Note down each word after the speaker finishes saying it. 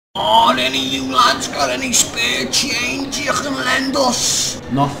Oh, any of you lads got any spare change you can lend us?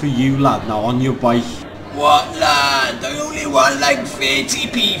 Not for you, lad, now on your bike. What, lad? I only want like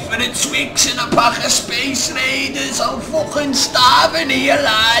 30p for the Twix and a pack of Space Raiders. I'm fucking starving here,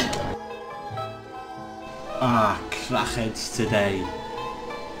 lad. Ah, crackheads today.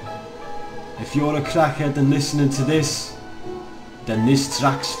 If you're a crackhead and listening to this, then this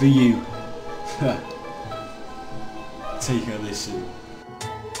track's for you. Take a listen.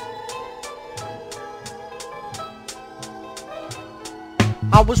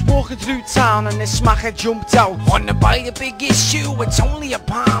 I was walking through town and this smacker jumped out. Wanna buy a big issue, it's only £1.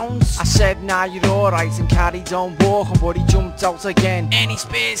 I said nah, you're alright, and carried on walking, but he jumped out again. Any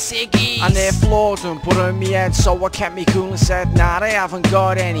spare ciggies? And they floored him, put on me head, so I kept me cool and said nah, I haven't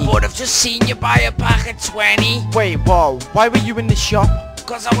got any. But I've just seen you buy a pack of 20. Wait, whoa, why were you in the shop?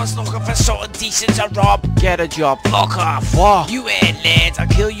 Cause I was looking for something decent to rob. Get a job. Fuck off. What? You ain't lads, I'll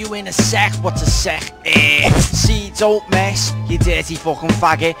kill you in a sec. What's a sec? See, don't mess, you dirty fucking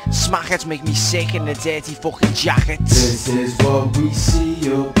faggot. Smackheads make me sick in the dirty fucking jackets. This is what we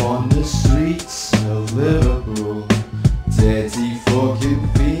see up on the streets of Liverpool. Dirty fucking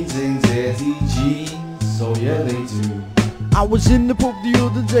fiends in dirty jeans. So yeah, they do. I was in the pub the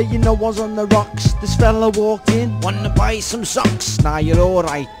other day, you know I was on the rocks. This fella walked in, wanted to buy some socks. Nah, you're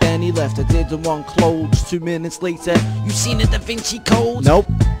alright, then he left, I didn't want clothes. 2 minutes later, you seen the Da Vinci Code? Nope.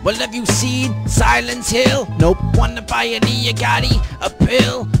 Well, have you seen Silent Hill? Nope. Wanna buy an Iagari, a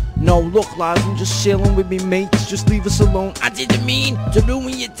pill? No, look lads, I'm just chilling with me mates, just leave us alone. I didn't mean to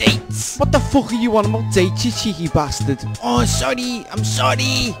ruin your dates. What the fuck are you on about dates, you cheeky bastard? Oh, sorry, I'm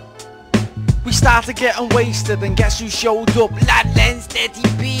sorry. We started getting wasted and guess who showed up? Lad lens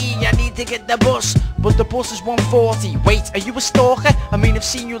 30p, I need to get the bus, but the bus is 140. Wait, are you a stalker? I mean, I've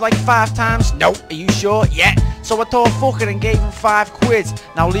seen you like 5 times. No, are you sure? Yeah. So I thought fuck it and gave him 5 quid.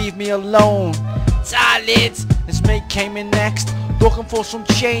 Now leave me alone. Salad. This mate came in next, looking for some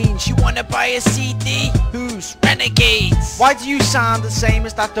change. You wanna buy a CD? Who's? Renegades. Why do you sound the same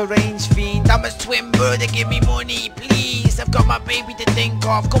as that deranged fiend? I'm a twin brother, give me money, please. I've got my baby to think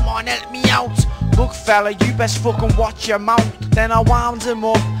of, come on, help me out. Look fella, you best fucking watch your mouth. Then I wound him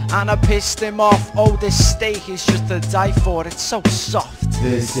up and I pissed him off. Oh, this steak is just to die for, it's so soft.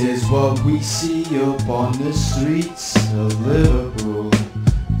 This is what we see up on the streets of Liverpool.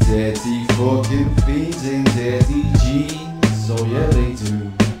 Dirty fucking fiends in dirty jeans. So yeah, they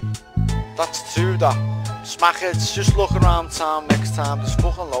do. That's true, that. Smackheads, just look around town next time, there's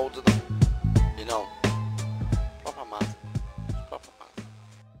fucking loads of them. You know.